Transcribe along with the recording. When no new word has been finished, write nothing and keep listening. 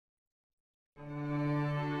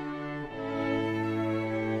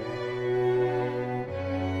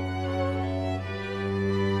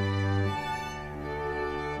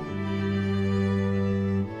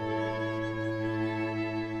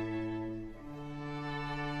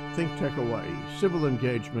ThinkTech Hawaii. Civil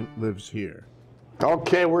engagement lives here.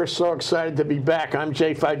 Okay, we're so excited to be back. I'm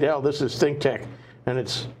Jay Fidell. This is ThinkTech, and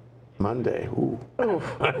it's Monday. Ooh. Ooh,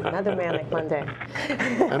 another manic Monday.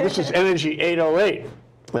 And this is Energy 808,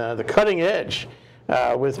 the cutting edge,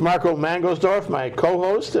 with Marco Mangelsdorf, my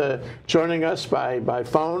co-host, joining us by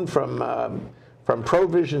phone from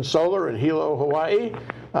Provision Solar in Hilo, Hawaii.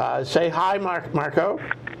 Say hi, Marco.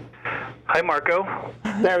 Hi, Marco.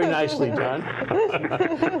 Very nicely done.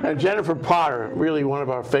 And Jennifer Potter, really one of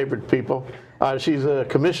our favorite people. She's a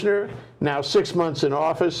commissioner, now 6 months in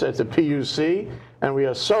office at the PUC, and we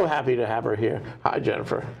are so happy to have her here. Hi,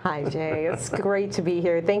 Jennifer. Hi, Jay. It's great to be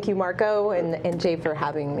here. Thank you, Marco, and Jay for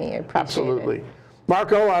having me. I appreciate Absolutely. it.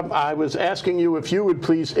 Marco, I was asking you if you would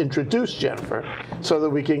please introduce Jennifer so that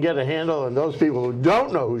we can get a handle, and those people who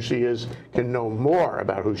don't know who she is can know more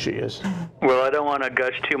about who she is. Well, I don't want to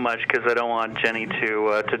gush too much because I don't want Jennie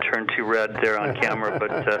to turn too red there on camera.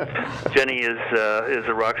 But Jennie is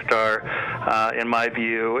a rock star in my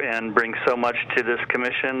view, and brings so much to this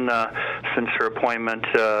commission since her appointment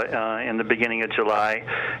in the beginning of July.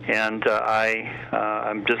 And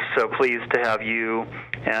I'm just so pleased to have you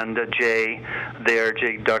and Jay there,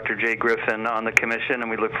 Dr. Jay Griffin, on the commission, and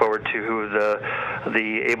we look forward to who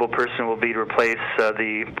the able person will be to replace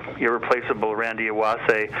the irreplaceable Randy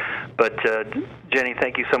Iwase. But Jennie,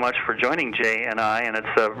 thank you so much for joining Jay and I, and it's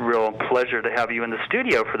a real pleasure to have you in the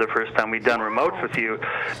studio for the first time. We've done remotes with you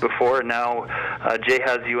before, and now Jay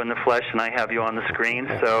has you in the flesh and I have you on the screen,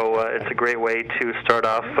 so it's a great way to start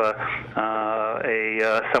off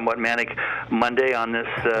a somewhat manic Monday on this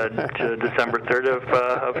December 3rd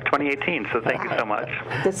of 2018, so thank you so much.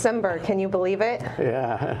 December, can you believe it?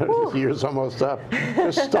 Yeah, the year's almost up.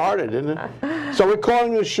 Just started, isn't it? So we're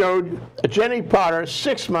calling this show Jennie Potter,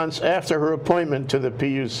 6 months after her appointment to the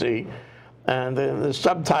PUC. And the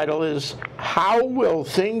subtitle is, How Will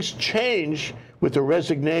Things Change with the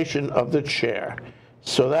Resignation of the Chair?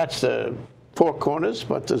 So that's the four corners,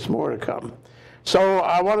 but there's more to come. So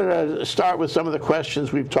I wanted to start with some of the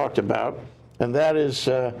questions we've talked about, and that is,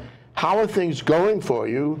 how are things going for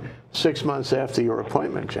you 6 months after your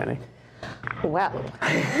appointment, Jennie? Well,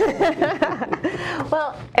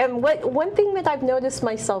 and one thing that I've noticed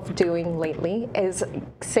myself doing lately is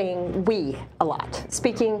saying we a lot,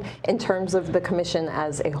 speaking in terms of the commission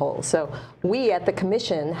as a whole. So we at the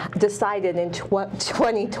commission decided in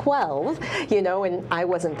 2012, and I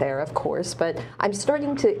wasn't there, of course, but I'm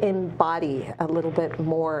starting to embody a little bit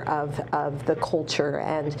more of the culture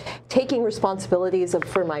and taking responsibilities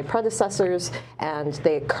for my predecessors and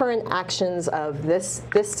the current actions of this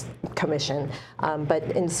commission. But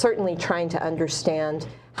in certainly trying to understand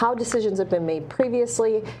how decisions have been made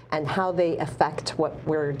previously and how they affect what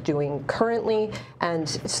we're doing currently. And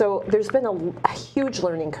so there's been a huge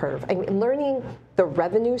learning curve. I mean, learning the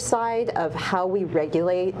revenue side of how we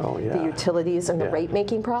regulate the utilities and the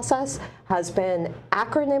rate-making process has been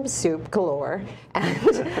acronym soup galore,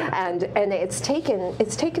 and it's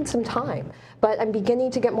taken some time. But I'm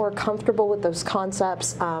beginning to get more comfortable with those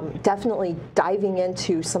concepts, definitely diving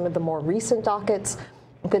into some of the more recent dockets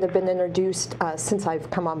that have been introduced since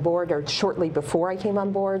I've come on board, or shortly before I came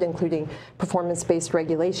on board, including performance-based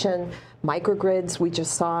regulation, microgrids. We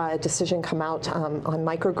just saw a decision come out on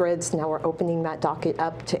microgrids. Now we're opening that docket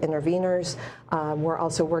up to interveners. We're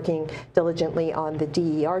also working diligently on the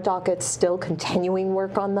DER dockets, still continuing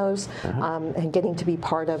work on those, and getting to be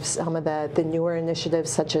part of some of the newer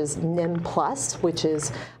initiatives such as NIM Plus, which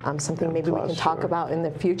is something maybe we can talk about in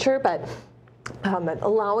the future. But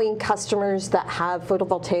allowing customers that have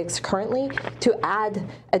photovoltaics currently to add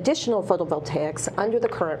additional photovoltaics under the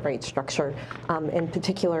current rate structure, in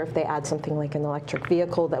particular if they add something like an electric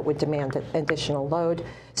vehicle that would demand additional load.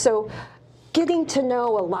 So getting to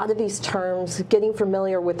know a lot of these terms, getting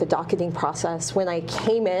familiar with the docketing process. When I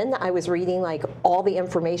came in, I was reading like all the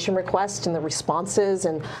information requests and the responses,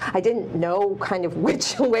 and I didn't know kind of where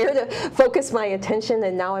to focus my attention,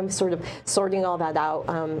 and now I'm sort of sorting all that out.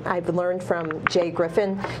 I've learned from Jay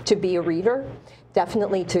Griffin to be a reader.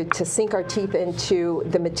 Definitely to sink our teeth into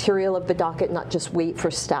the material of the docket, not just wait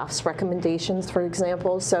for staff's recommendations, for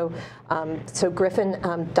example. So, Dr.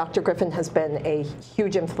 Griffin has been a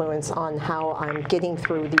huge influence on how I'm getting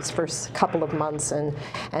through these first couple of months and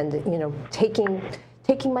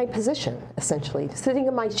taking my position, essentially, sitting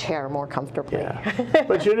in my chair more comfortably. Yeah,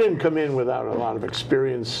 but you didn't come in without a lot of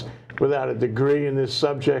experience, without a degree in this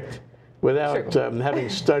subject, without having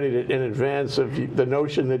studied it in advance of the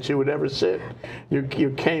notion that you would ever sit.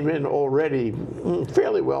 You came in already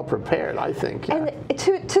fairly well prepared, I think. And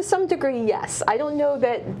to some degree, yes. I don't know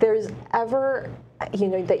that there's ever you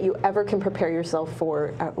know, that you ever can prepare yourself for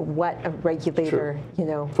what a regulator, you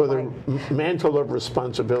know, for the mantle of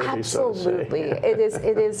responsibility. Absolutely, so to say.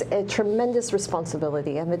 it is a tremendous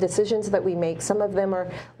responsibility, and the decisions that we make, some of them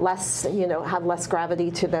are less, you know, have less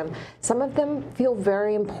gravity to them. Some of them feel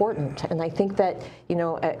very important, and I think that, you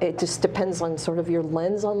know, it just depends on sort of your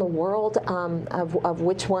lens on the world of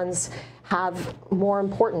which ones have more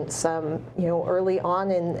importance. You know, early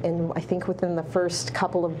on, in I think within the first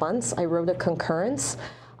couple of months, I wrote a concurrence,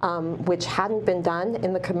 which hadn't been done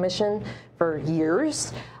in the commission for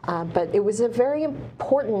years, but it was a very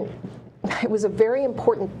important. It was a very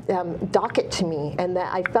important docket to me, and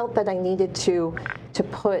that I felt that I needed to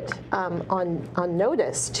put on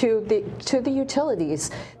notice to the utilities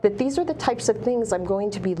that these are the types of things I'm going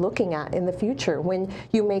to be looking at in the future when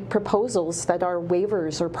you make proposals that are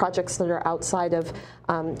waivers or projects that are outside of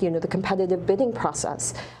you know, the competitive bidding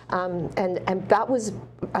process. And that was,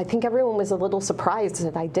 I think everyone was a little surprised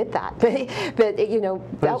that I did that, but you know,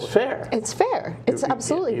 but it's fair. It's fair. It's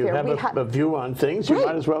absolutely fair. You have a view on things. You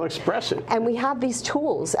might as well express it. And we have these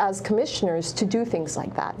tools as commissioners to do things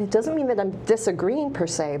like that. It doesn't mean that I'm disagreeing per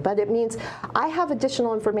se, but it means I have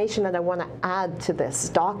additional information that I want to add to this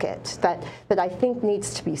docket that I think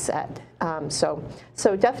needs to be said. So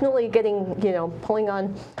definitely getting, you know, pulling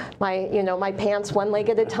on my, you know, my pants one leg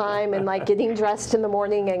at a time, and like getting dressed in the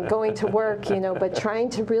morning and going to work, you know, but trying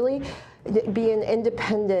to really be an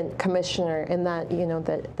independent commissioner, in that, you know,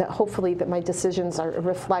 that hopefully that my decisions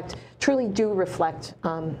truly do reflect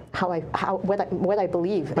what I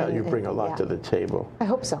believe. Well, you bring a lot to the table. I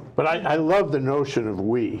hope so. But I love the notion of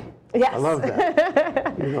we. Yes. I love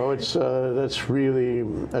that. You know, it's that's really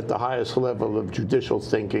at the highest level of judicial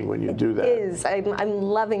thinking when you do that. It is. I'm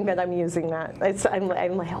loving that I'm using that. I'm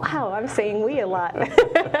like, wow, I'm saying we a lot,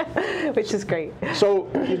 which is great. So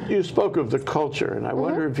you spoke of the culture, and I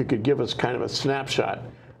wonder if you could give us kind of a snapshot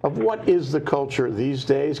of what is the culture these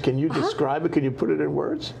days. Can you describe it? Can you put it in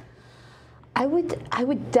words? I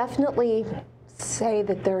would definitely say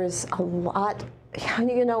that there is a lot.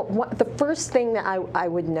 You know, the first thing that I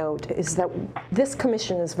would note is that this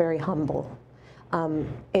commission is very humble.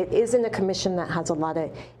 It isn't a commission that has a lot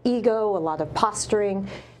of ego, a lot of posturing.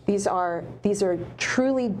 These are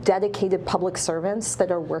truly dedicated public servants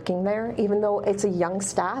that are working there, even though it's a young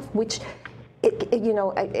staff, which, you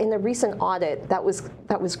know, in a recent audit that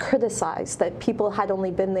was criticized, that people had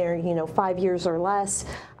only been there, you know, 5 years or less.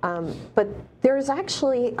 But there's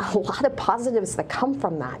actually a lot of positives that come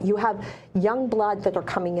from that. You have young blood that are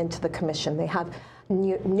coming into the commission. They have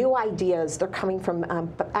new ideas. They're coming from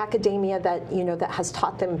academia that, you know, that has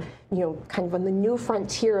taught them, you know, kind of on the new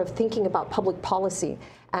frontier of thinking about public policy.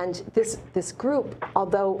 And this group,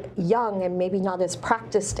 although young and maybe not as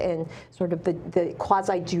practiced in sort of the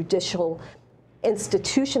quasi-judicial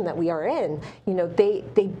institution that we are in, you know,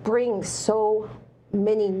 they bring so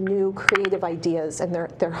many new creative ideas, and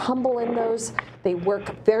they're humble in those. They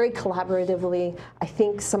work very collaboratively. I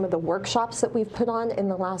think some of the workshops that we've put on in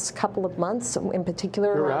the last couple of months, in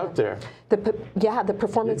particular, you're out there. The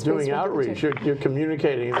performance-based You're doing outreach. You're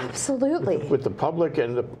communicating. Absolutely. With the public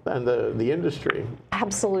and the industry.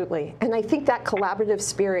 Absolutely. And I think that collaborative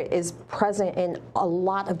spirit is present in a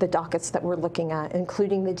lot of the dockets that we're looking at,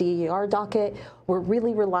 including the DER docket. We're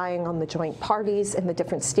really relying on the joint parties and the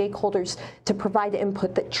different stakeholders to provide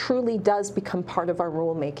input that truly does become part of our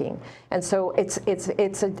rulemaking. And so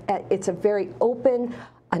it's a very open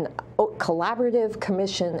and collaborative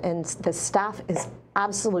commission, and the staff is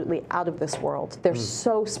absolutely out of this world. They're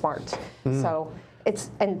so smart. So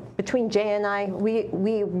and between Jay and I, we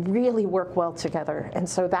really work well together, and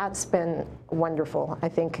so that's been wonderful. I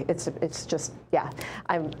think it's just, yeah,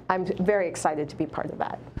 I'm very excited to be part of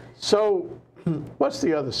that. So what's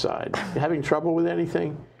the other side? Having trouble with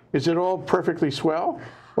anything? Is it all perfectly swell,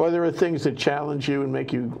 or there are things that challenge you and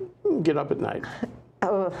make you get up at night?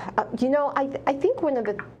 You know, I think one of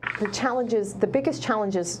the challenges, the biggest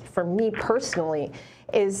challenges for me personally,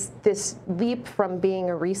 is this leap from being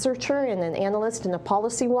a researcher and an analyst and a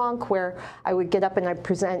policy wonk, where I would get up and I'd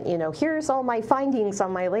present, you know, here's all my findings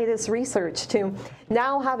on my latest research, to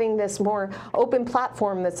now having this more open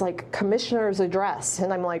platform that's like commissioner's address.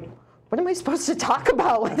 And I'm like, what am I supposed to talk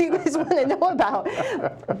about? What do you guys want to know about?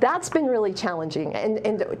 That's been really challenging.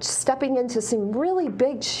 And stepping into some really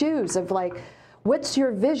big shoes of like, what's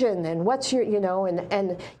your vision, and what's your, you know,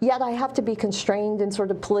 and yet I have to be constrained and sort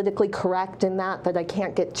of politically correct in that I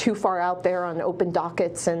can't get too far out there on open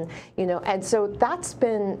dockets, and, you know, and so that's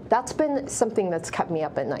been something that's kept me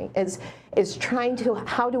up at night, is trying to,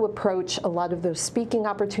 how to approach a lot of those speaking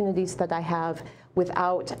opportunities that I have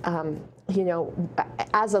without, you know,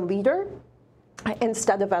 as a leader,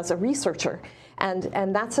 instead of as a researcher.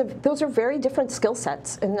 And those are very different skill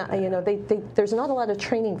sets, and there's not a lot of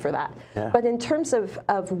training for that. Yeah. But in terms of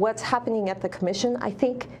what's happening at the commission, I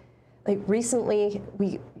think like recently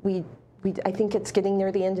I think it's getting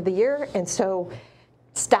near the end of the year, and so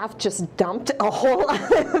staff just dumped a whole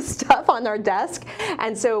lot of stuff on our desk,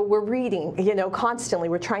 and so we're reading, constantly.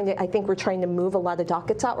 I think we're trying to move a lot of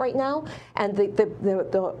dockets out right now, and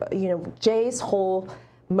Jay's whole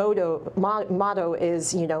motto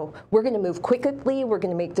is, we're going to move quickly, we're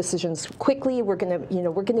going to make decisions quickly, we're going to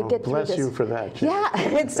get through this. Bless you for that, Jennie. Yeah,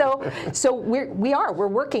 and so we're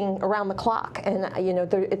working around the clock, and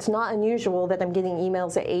it's not unusual that I'm getting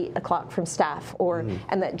emails at 8 o'clock from staff,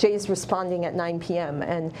 and that Jay's responding at 9 p.m.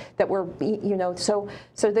 and that we're so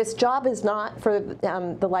this job is not for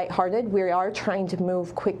the lighthearted. We are trying to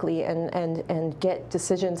move quickly and get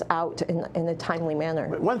decisions out in a timely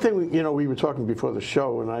manner. One thing we were talking before the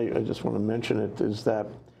show, and I just want to mention it, is that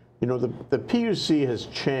the PUC has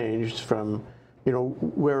changed from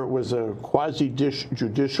where it was a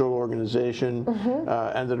quasi-judicial organization,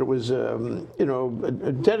 and that it was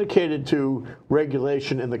dedicated to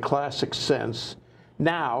regulation in the classic sense.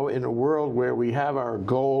 Now, in a world where we have our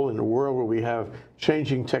goal, in a world where we have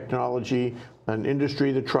changing technology, an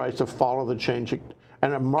industry that tries to follow the change,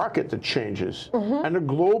 and a market that changes, and a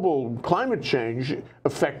global climate change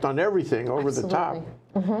effect on everything over Absolutely. the top.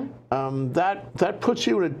 That puts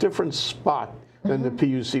you in a different spot than the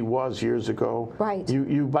PUC was years ago. Right. When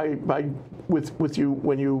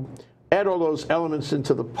you add all those elements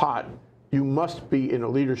into the pot, you must be in a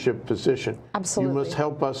leadership position. Absolutely. You must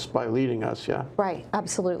help us by leading us. Yeah. Right.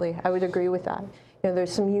 Absolutely. I would agree with that.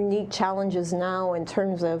 There's some unique challenges now in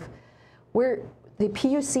terms of where the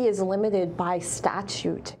PUC is limited by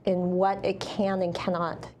statute in what it can and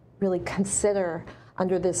cannot really consider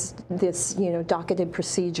under this docketed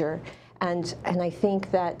procedure, and I think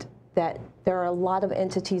that there are a lot of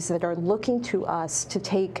entities that are looking to us to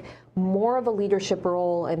take more of a leadership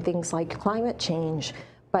role in things like climate change.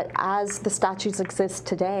 But as the statutes exist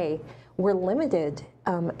today, we're limited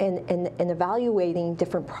in evaluating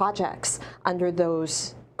different projects under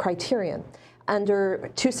those criterion. Under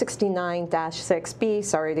 269-6B,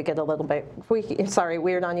 sorry to get a little bit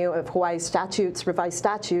weird on you, of Hawaii's statutes, revised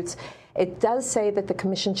statutes, it does say that the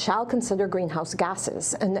Commission shall consider greenhouse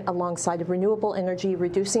gases, and alongside of renewable energy,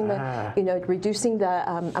 reducing the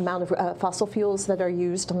amount of fossil fuels that are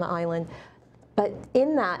used on the island. But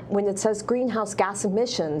in that, when it says greenhouse gas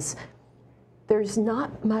emissions, there's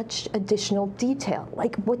not much additional detail.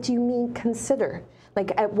 Like, what do you mean consider?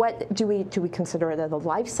 Like, at what do we consider it as a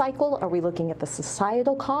life cycle? Are we looking at the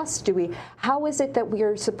societal cost? How is it that we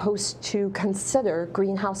are supposed to consider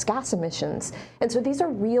greenhouse gas emissions? And so these are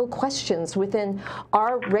real questions within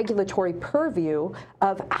our regulatory purview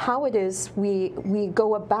of how it is we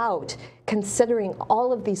go about considering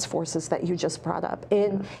all of these forces that you just brought up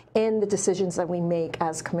in the decisions that we make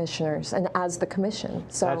as commissioners and as the Commission.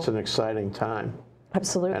 So that's an exciting time.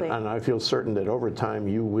 Absolutely. And I feel certain that over time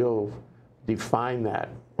you will define that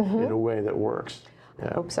in a way that works. Yeah.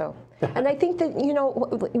 I hope so. And I think that,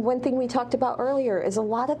 one thing we talked about earlier is a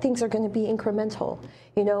lot of things are going to be incremental.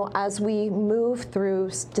 As we move through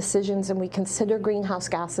decisions and we consider greenhouse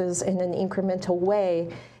gases in an incremental way,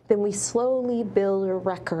 then we slowly build a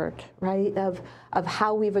record, right, of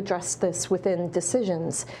how we've addressed this within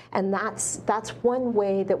decisions. And that's one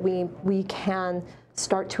way that we can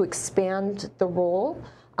start to expand the role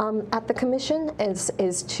at the Commission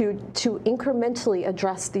is to incrementally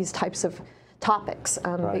address these types of topics.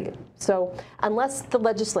 Right. So unless the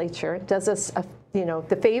legislature does us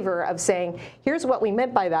the favor of saying, here's what we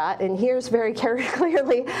meant by that, and here's very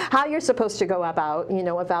clearly how you're supposed to go about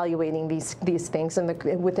evaluating these things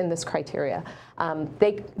within this criteria.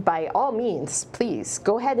 By all means, please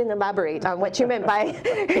go ahead and elaborate on what you meant by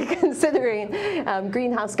considering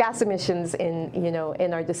greenhouse gas emissions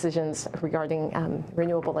in our decisions regarding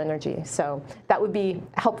renewable energy. So that would be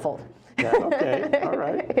helpful. Yeah, okay, all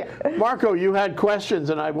right. Yeah. Marco, you had questions,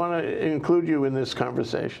 and I want to include you in this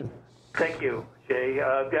conversation. Thank you, Jay.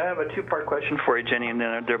 I have a two-part question for you, Jennie, and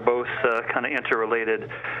then they're both kind of interrelated.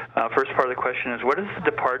 First part of the question is, what does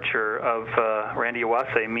the departure of Randy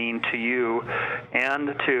Iwase mean to you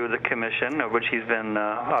and to the Commission, of which he's been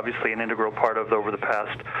obviously an integral part of over the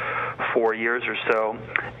past 4 years or so?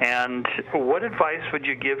 And what advice would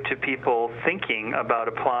you give to people thinking about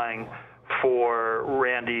applying for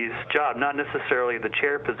Randy's job, not necessarily the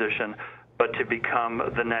chair position, but to become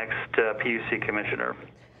the next PUC commissioner?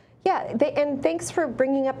 Yeah, and thanks for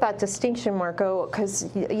bringing up that distinction, Marco, because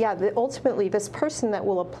ultimately this person that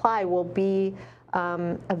will apply will be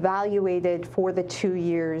evaluated for the 2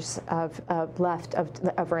 years left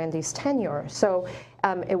of Randy's tenure. So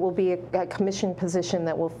it will be a commission position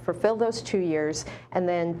that will fulfill those 2 years and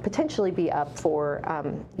then potentially be up for,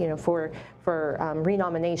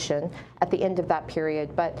 renomination at the end of that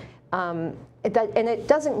period. But and it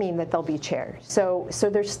doesn't mean that they'll be chair. So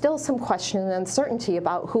there's still some question and uncertainty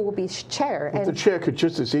about who will be chair. But the chair could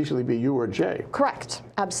just as easily be you or Jay. Correct,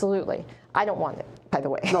 absolutely. I don't want it, by the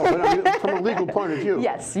way. No, but I mean, from a legal point of view,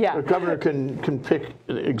 yes, yeah. The governor can pick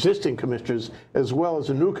existing commissioners as well as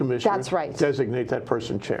a new commissioner. That's right. Designate that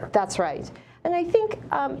person chair. That's right. And I think,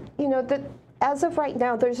 that as of right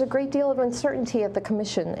now, there's a great deal of uncertainty at the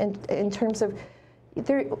commission in terms of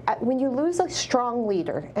when you lose a strong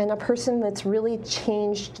leader and a person that's really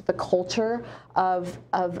changed the culture of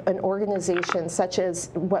an organization, such as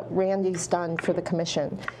what Randy's done for the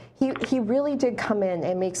commission. He really did come in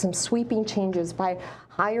and make some sweeping changes by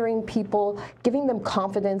hiring people, giving them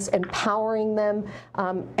confidence, empowering them,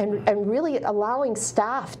 and really allowing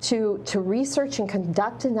staff to research and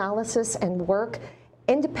conduct analysis and work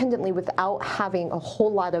independently without having a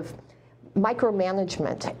whole lot of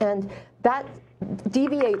micromanagement. And that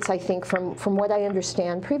deviates, I think, from what I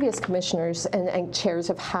understand previous commissioners and chairs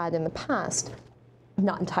have had in the past.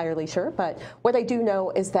 Not entirely sure, but what I do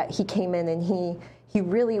know is that he came in and he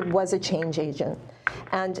really was a change agent.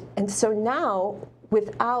 And so now,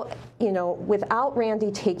 without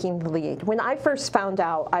Randy taking the lead, when I first found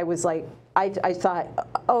out, I was like, I thought,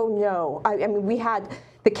 oh no. I mean,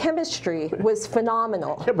 the chemistry was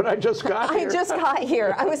phenomenal. Yeah, but I just got here. I just got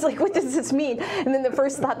here. I was like, what does this mean? And then the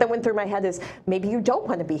first thought that went through my head is, maybe you don't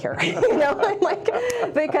want to be here. I'm like,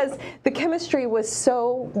 because the chemistry was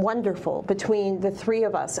so wonderful between the three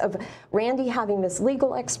of us, of Randy having this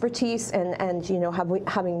legal expertise and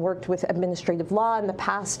having worked with administrative law in the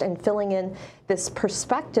past and filling in this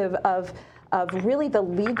perspective of really the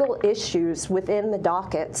legal issues within the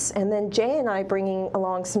dockets, and then Jay and I bringing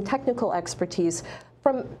along some technical expertise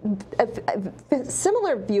from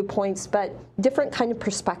similar viewpoints, but different kind of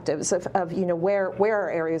perspectives of where our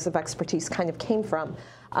areas of expertise kind of came from.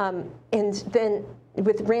 And then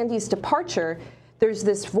with Randy's departure, there's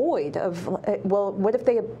this void of, well, what if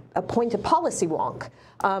they appoint a policy wonk?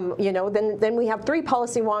 Then we have 3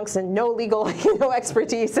 policy wonks and no legal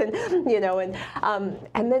expertise, and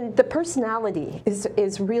then the personality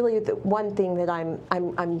is really the one thing that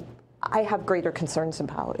I have greater concerns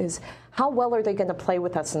about, is how well are they going to play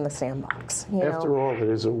with us in the sandbox? After all, it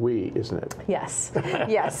is a we, isn't it? Yes,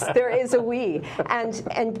 yes, there is a we, and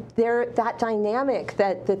that dynamic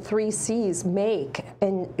that the 3 C's make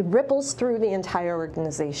and it ripples through the entire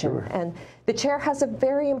organization. Sure. And the chair has a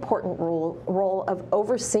very important role of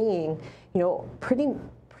overseeing,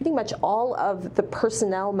 pretty much all of the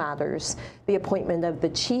personnel matters, the appointment of the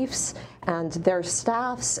chiefs and their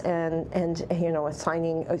staffs, and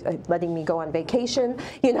assigning, letting me go on vacation,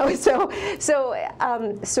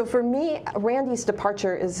 So for me, Randy's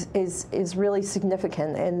departure is really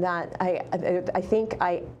significant in that I think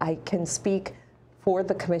I can speak for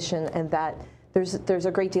the commission, and that there's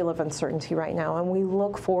a great deal of uncertainty right now, and we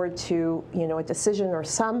look forward to a decision or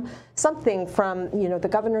something from the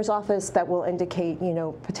governor's office that will indicate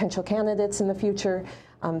potential candidates in the future.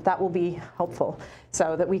 That will be helpful,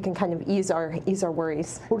 so that we can kind of ease our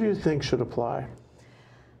worries. Who do you think should apply?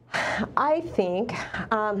 I think,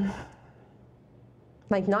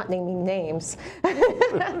 like, not naming names,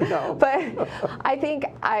 no. But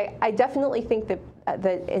I definitely think that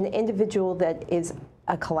an individual that is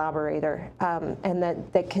a collaborator, and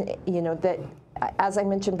that can, that, as I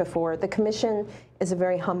mentioned before, the commission is a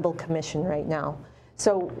very humble commission right now.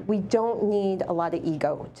 So we don't need a lot of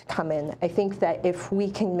ego to come in. I think that if we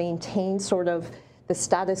can maintain sort of the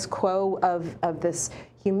status quo of this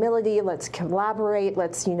humility, let's collaborate,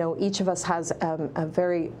 let's, each of us has a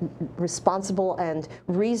very responsible and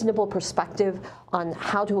reasonable perspective on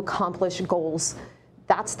how to accomplish goals,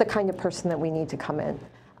 that's the kind of person that we need to come in.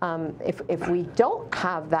 If we don't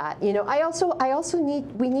have that,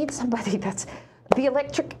 we need somebody that's, the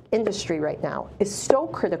electric industry right now is so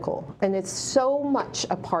critical, and it's so much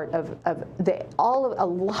a part of a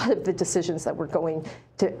lot of the decisions that we're going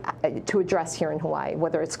to address here in Hawaii,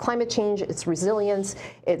 whether it's climate change, it's resilience,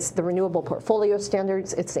 it's the renewable portfolio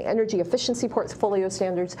standards, it's the energy efficiency portfolio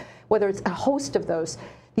standards, whether it's a host of those.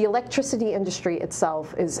 The electricity industry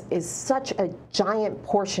itself is such a giant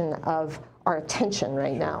portion of our attention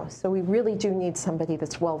right now. So we really do need somebody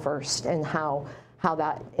that's well-versed in how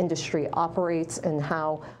that industry operates and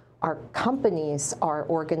how our companies are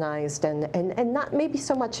organized, and not maybe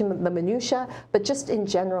so much in the minutia, but just in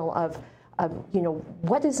general of you know,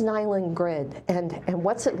 what is an island grid, and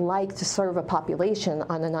what's it like to serve a population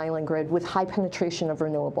on an island grid with high penetration of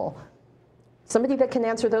renewable? Somebody that can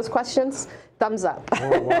answer those questions, thumbs up.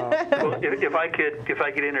 Oh, wow. Well, if I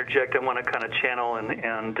could interject, I want to kind of channel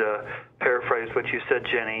and paraphrase what you said,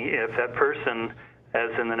 Jenny. If that person, as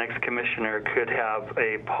in the next commissioner, could have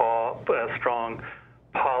a strong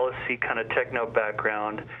policy kind of techno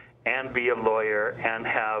background and be a lawyer and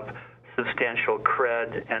have substantial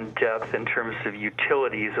cred and depth in terms of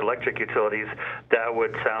utilities, electric utilities, that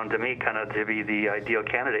would sound to me kind of to be the ideal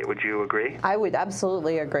candidate. Would you agree? I would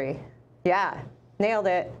absolutely agree. Yeah, nailed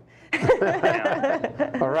it.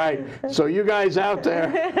 All right, so you guys out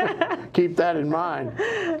there, keep that in mind.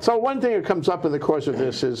 So one thing that comes up in the course of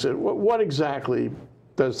this is what exactly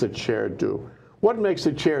does the chair do? What makes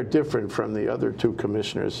the chair different from the other two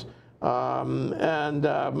commissioners? You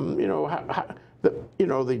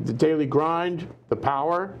know, the daily grind, the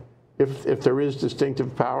power, if there is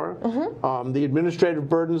distinctive power, the administrative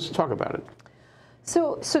burdens. Talk about it.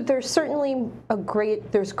 So there's certainly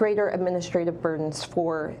there's greater administrative burdens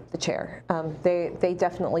for the chair. They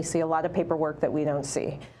definitely see a lot of paperwork that we don't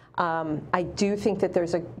see. I do think that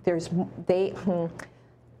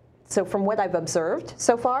so from what I've observed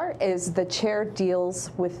so far is the chair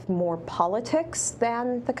deals with more politics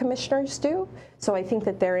than the commissioners do. So I think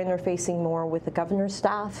that they're interfacing more with the governor's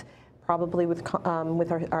staff, probably with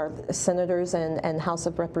our senators and House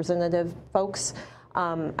of Representative folks.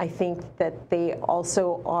 I think that they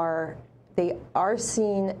also are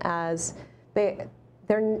seen as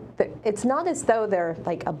it's not as though they're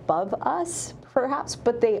like above us perhaps,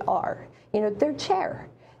 but they are. You know, they're chair.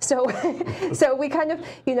 So, so we kind of,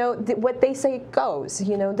 you know, what they say goes.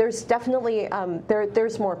 You know, there's definitely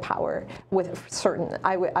there's more power with certain.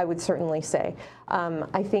 I would certainly say.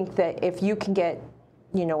 I think that if you can get,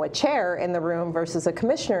 you know, a chair in the room versus a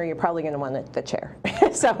commissioner, you're probably going to want the chair.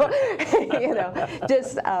 So, you know,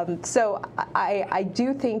 just so I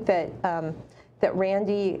do think that that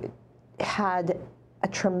Randy had a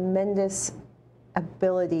tremendous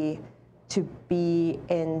ability to be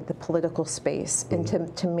in the political space and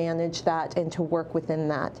to manage that and to work within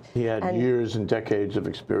that. He had years and decades of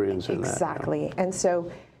experience in that. Exactly. And so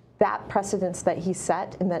that precedence that he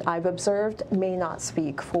set and that I've observed may not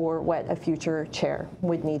speak for what a future chair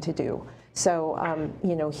would need to do. So,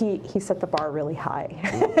 you know, he set the bar really high.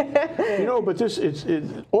 You know, but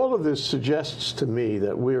all of this suggests to me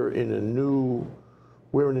that we're in a new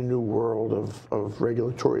world of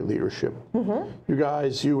regulatory leadership. You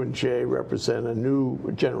guys, you and Jay, represent a new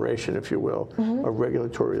generation, if you will, of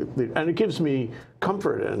regulatory leadership. And it gives me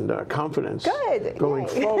comfort and confidence going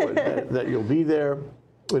forward that you'll be there,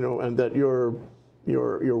 you know, and that your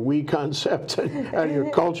we concept and your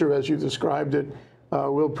culture, as you described it,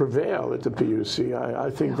 will prevail at the PUC.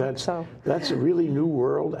 I think that's a really new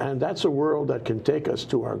world, and that's a world that can take us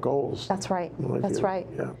to our goals. That's right. That's right.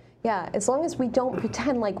 Yeah. Yeah, as long as we don't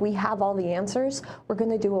pretend like we have all the answers, we're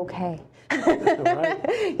going to do okay.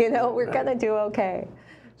 Right. You know, we're going to do okay.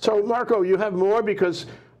 So, Marco, you have more? Because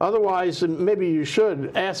otherwise, and maybe you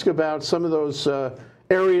should ask about some of those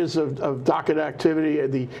areas of docket activity,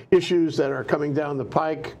 the issues that are coming down the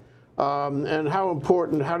pike, and how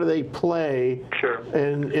do they play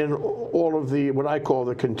in all of the, what I call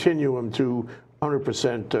the continuum to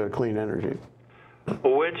 100% clean energy.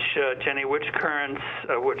 Jenny, which current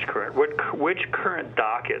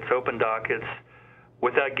dockets, open dockets,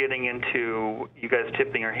 without getting into you guys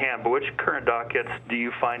tipping your hand, but which current dockets do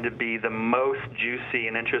you find to be the most juicy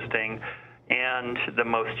and interesting and the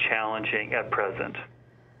most challenging at present?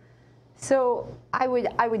 So I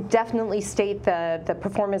would definitely state the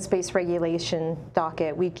performance-based regulation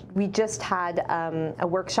docket. We just had a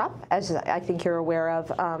workshop, as I think you're aware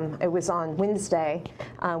of. It was on Wednesday,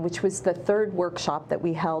 which was the third workshop that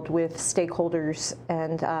we held with stakeholders,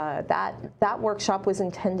 and that workshop was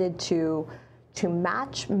intended to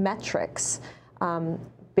match metrics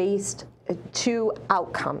based to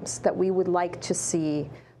outcomes that we would like to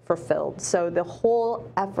see fulfilled. So the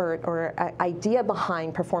whole effort or idea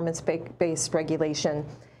behind performance-based regulation,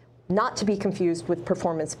 not to be confused with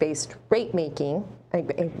performance-based rate making.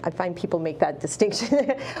 I find people make that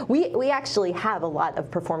distinction. We actually have a lot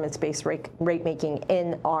of performance-based rate making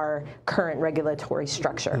in our current regulatory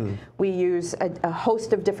structure. We use a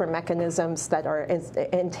host of different mechanisms that are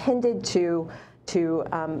intended to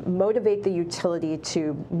motivate the utility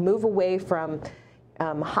to move away from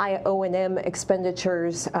high O&M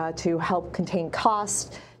expenditures to help contain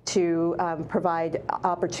costs, to provide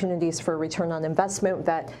opportunities for return on investment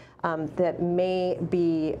that may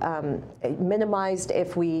be minimized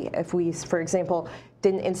if we, for example,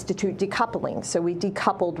 didn't institute decoupling. So we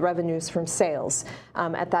decoupled revenues from sales.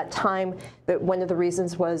 At that time, one of the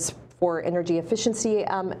reasons was for energy efficiency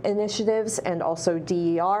initiatives and also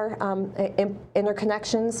DER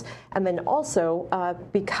interconnections, and then also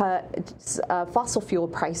because fossil fuel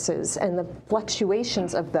prices and the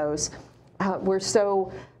fluctuations of those were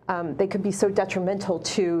so they could be so detrimental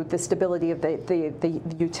to the stability of the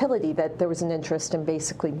utility that there was an interest in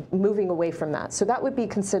basically moving away from that. So that would be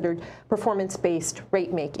considered performance-based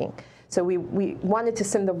rate making. So we wanted to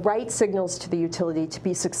send the right signals to the utility to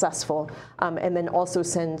be successful, and then also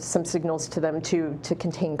send some signals to them to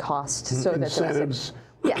contain costs. So incentives,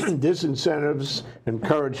 that yes. disincentives,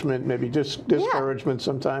 encouragement, maybe just discouragement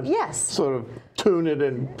sometimes. Yes. Sort of tune it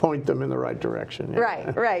and point them in the right direction.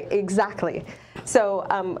 Yeah. Right, exactly. So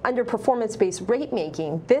under performance-based rate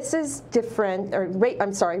making, this is different, or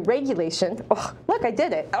regulation. Oh, look, I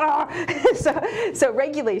did it. Oh. So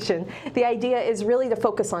regulation, the idea is really to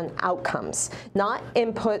focus on outcomes, not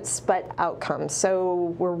inputs, but outcomes.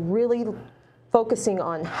 So we're really focusing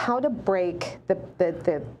on how to break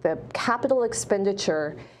the capital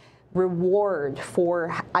expenditure reward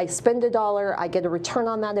for I spend $1, I get a return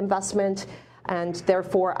on that investment, and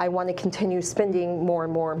therefore I want to continue spending more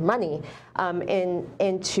and more money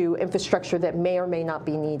into infrastructure that may or may not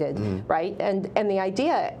be needed, right? And the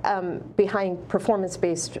idea behind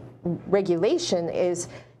performance-based regulation is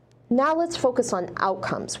now let's focus on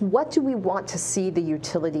outcomes. What do we want to see the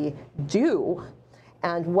utility do,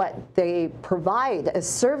 and what they provide as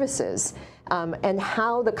services, and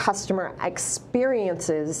how the customer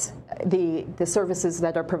experiences the services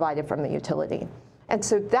that are provided from the utility. And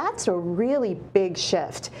so that's a really big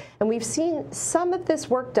shift. And we've seen some of this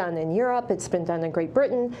work done in Europe. It's been done in Great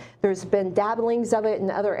Britain. There's been dabblings of it in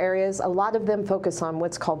other areas. A lot of them focus on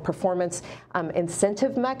what's called performance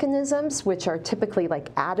incentive mechanisms, which are typically like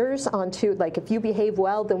adders onto, like if you behave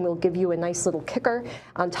well, then we'll give you a nice little kicker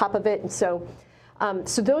on top of it. And so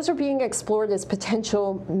those are being explored as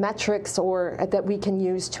potential metrics or that we can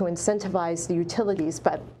use to incentivize the utilities.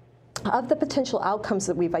 But of the potential outcomes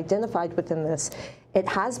that we've identified within this, it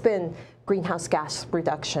has been greenhouse gas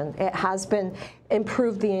reduction. It has been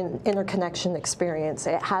improved the interconnection experience.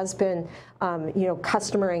 It has been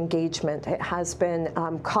customer engagement. It has been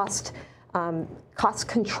cost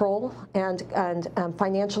control and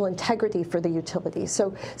financial integrity for the utility.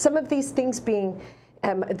 So some of these things being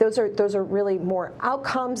those are really more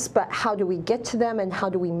outcomes, but how do we get to them and how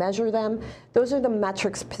do we measure them? Those are the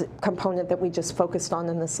metrics component that we just focused on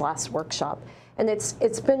in this last workshop. And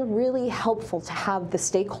it's been really helpful to have the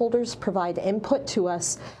stakeholders provide input to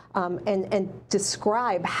us and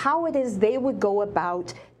describe how it is they would go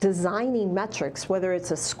about designing metrics, whether it's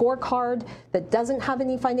a scorecard that doesn't have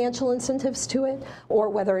any financial incentives to it, or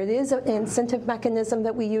whether it is an incentive mechanism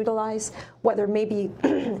that we utilize, whether maybe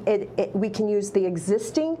we can use the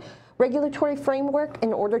existing regulatory framework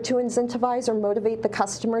in order to incentivize or motivate the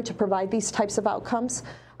customer to provide these types of outcomes,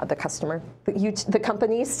 the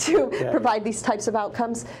companies to provide these types of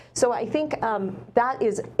outcomes. So I think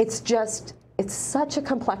it's such a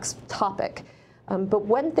complex topic. But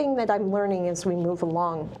one thing that I'm learning as we move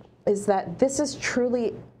along is that this has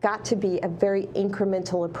truly got to be a very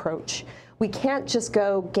incremental approach. We can't just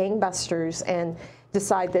go gangbusters and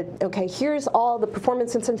decide that, okay, here's all the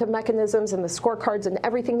performance incentive mechanisms and the scorecards and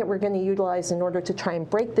everything that we're going to utilize in order to try and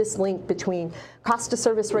break this link between cost of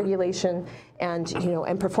service regulation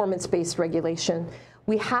and performance-based regulation.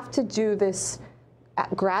 We have to do this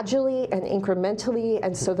gradually and incrementally,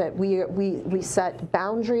 and so that we set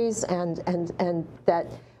boundaries and that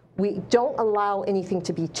we don't allow anything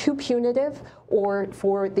to be too punitive or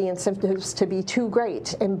for the incentives to be too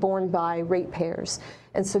great and borne by ratepayers.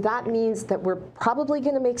 And so that means that we're probably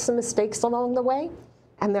going to make some mistakes along the way,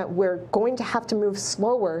 and that we're going to have to move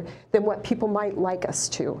slower than what people might like us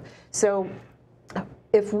to. So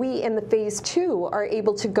if we in the phase 2 are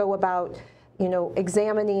able to go about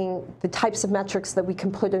examining the types of metrics that we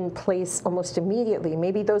can put in place almost immediately.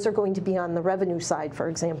 Maybe those are going to be on the revenue side, for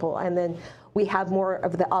example, and then we have more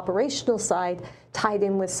of the operational side tied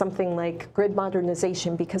in with something like grid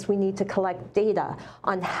modernization, because we need to collect data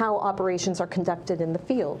on how operations are conducted in the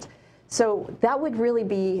field. So that would really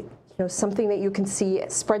be something that you can see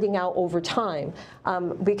spreading out over time,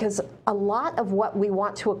 because a lot of what we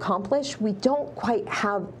want to accomplish, we don't quite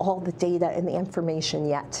have all the data and the information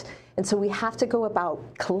yet. And so we have to go about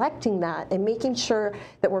collecting that and making sure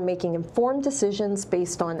that we're making informed decisions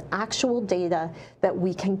based on actual data that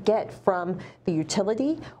we can get from the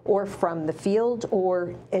utility or from the field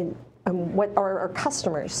or what are our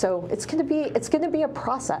customers. So it's going to be a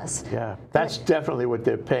process. Yeah, that's definitely what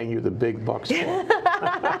they're paying you the big bucks for. Yeah.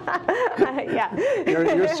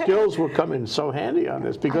 Your skills will come in so handy on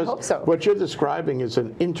this, because I hope so. what you're describing is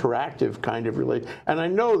an interactive kind of relation. And I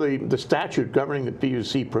know the statute governing the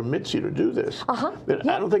PUC permits you to do this. Yeah.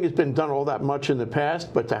 I don't think it's been done all that much in the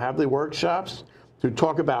past, but to have the workshops, to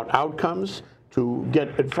talk about outcomes, to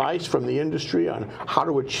get advice from the industry on how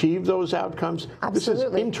to achieve those outcomes.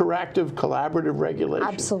 Absolutely. This is interactive, collaborative regulation.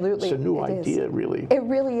 Absolutely. It's a new It idea, is. really. It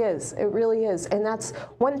really is. It really is. And that's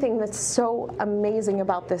one thing that's so amazing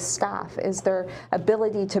about this staff, is their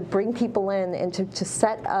ability to bring people in and to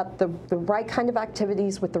set up the right kind of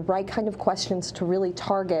activities with the right kind of questions to really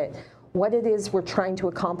target what it is we're trying to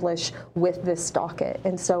accomplish with this docket.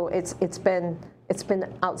 And so it's been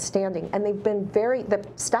outstanding, and the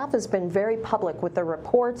staff has been very public with their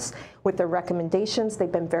reports, with their recommendations.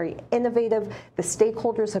 They've been very innovative. The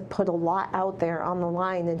stakeholders have put a lot out there on the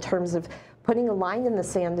line in terms of putting a line in the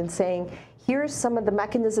sand and saying, here's some of the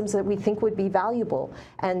mechanisms that we think would be valuable.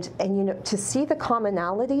 And you know, to see the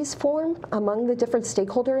commonalities form among the different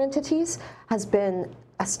stakeholder entities has been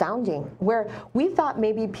astounding. Where we thought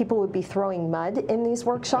maybe people would be throwing mud in these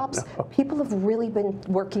workshops, people have really been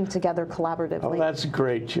working together collaboratively. Oh, that's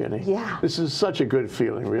great, Jenny. Yeah. This is such a good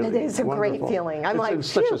feeling, really. It is a Wonderful. great feeling.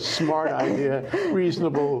 It's such a smart idea,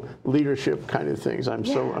 reasonable leadership kind of things. I'm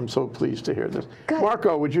so pleased to hear this. Good.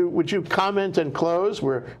 Marco, would you comment and close?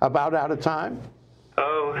 We're about out of time.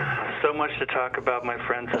 Oh, so much to talk about, my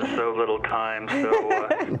friends, in so little time.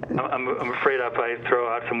 So I'm afraid if I throw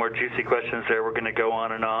out some more juicy questions there, we're going to go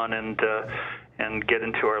on and get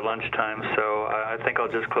into our lunchtime. So I think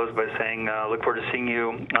I'll just close by saying look forward to seeing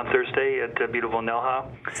you on Thursday at beautiful Nelha.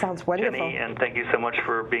 Sounds wonderful. Jenny, and thank you so much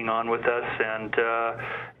for being on with us. And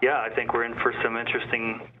yeah, I think we're in for some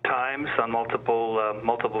interesting times on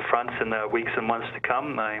multiple fronts in the weeks and months to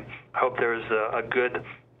come. I hope there's a good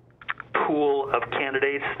pool of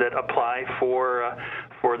candidates that apply for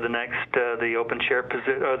the next the open chair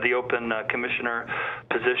position, the open commissioner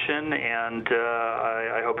position, and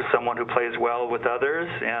I hope it's someone who plays well with others.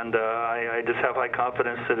 And I just have high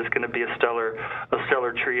confidence that it's going to be a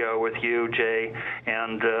stellar trio with you, Jay,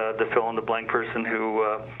 and the fill in the blank person who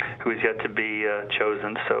is yet to be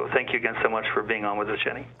chosen. So thank you again so much for being on with us,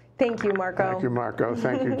 Jenny. Thank you, Marco. Thank you, Marco.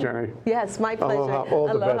 Thank you, Jenny. Yes, my pleasure. Aloha. All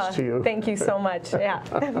the best to you. Thank you so much. Yeah.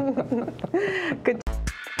 Good.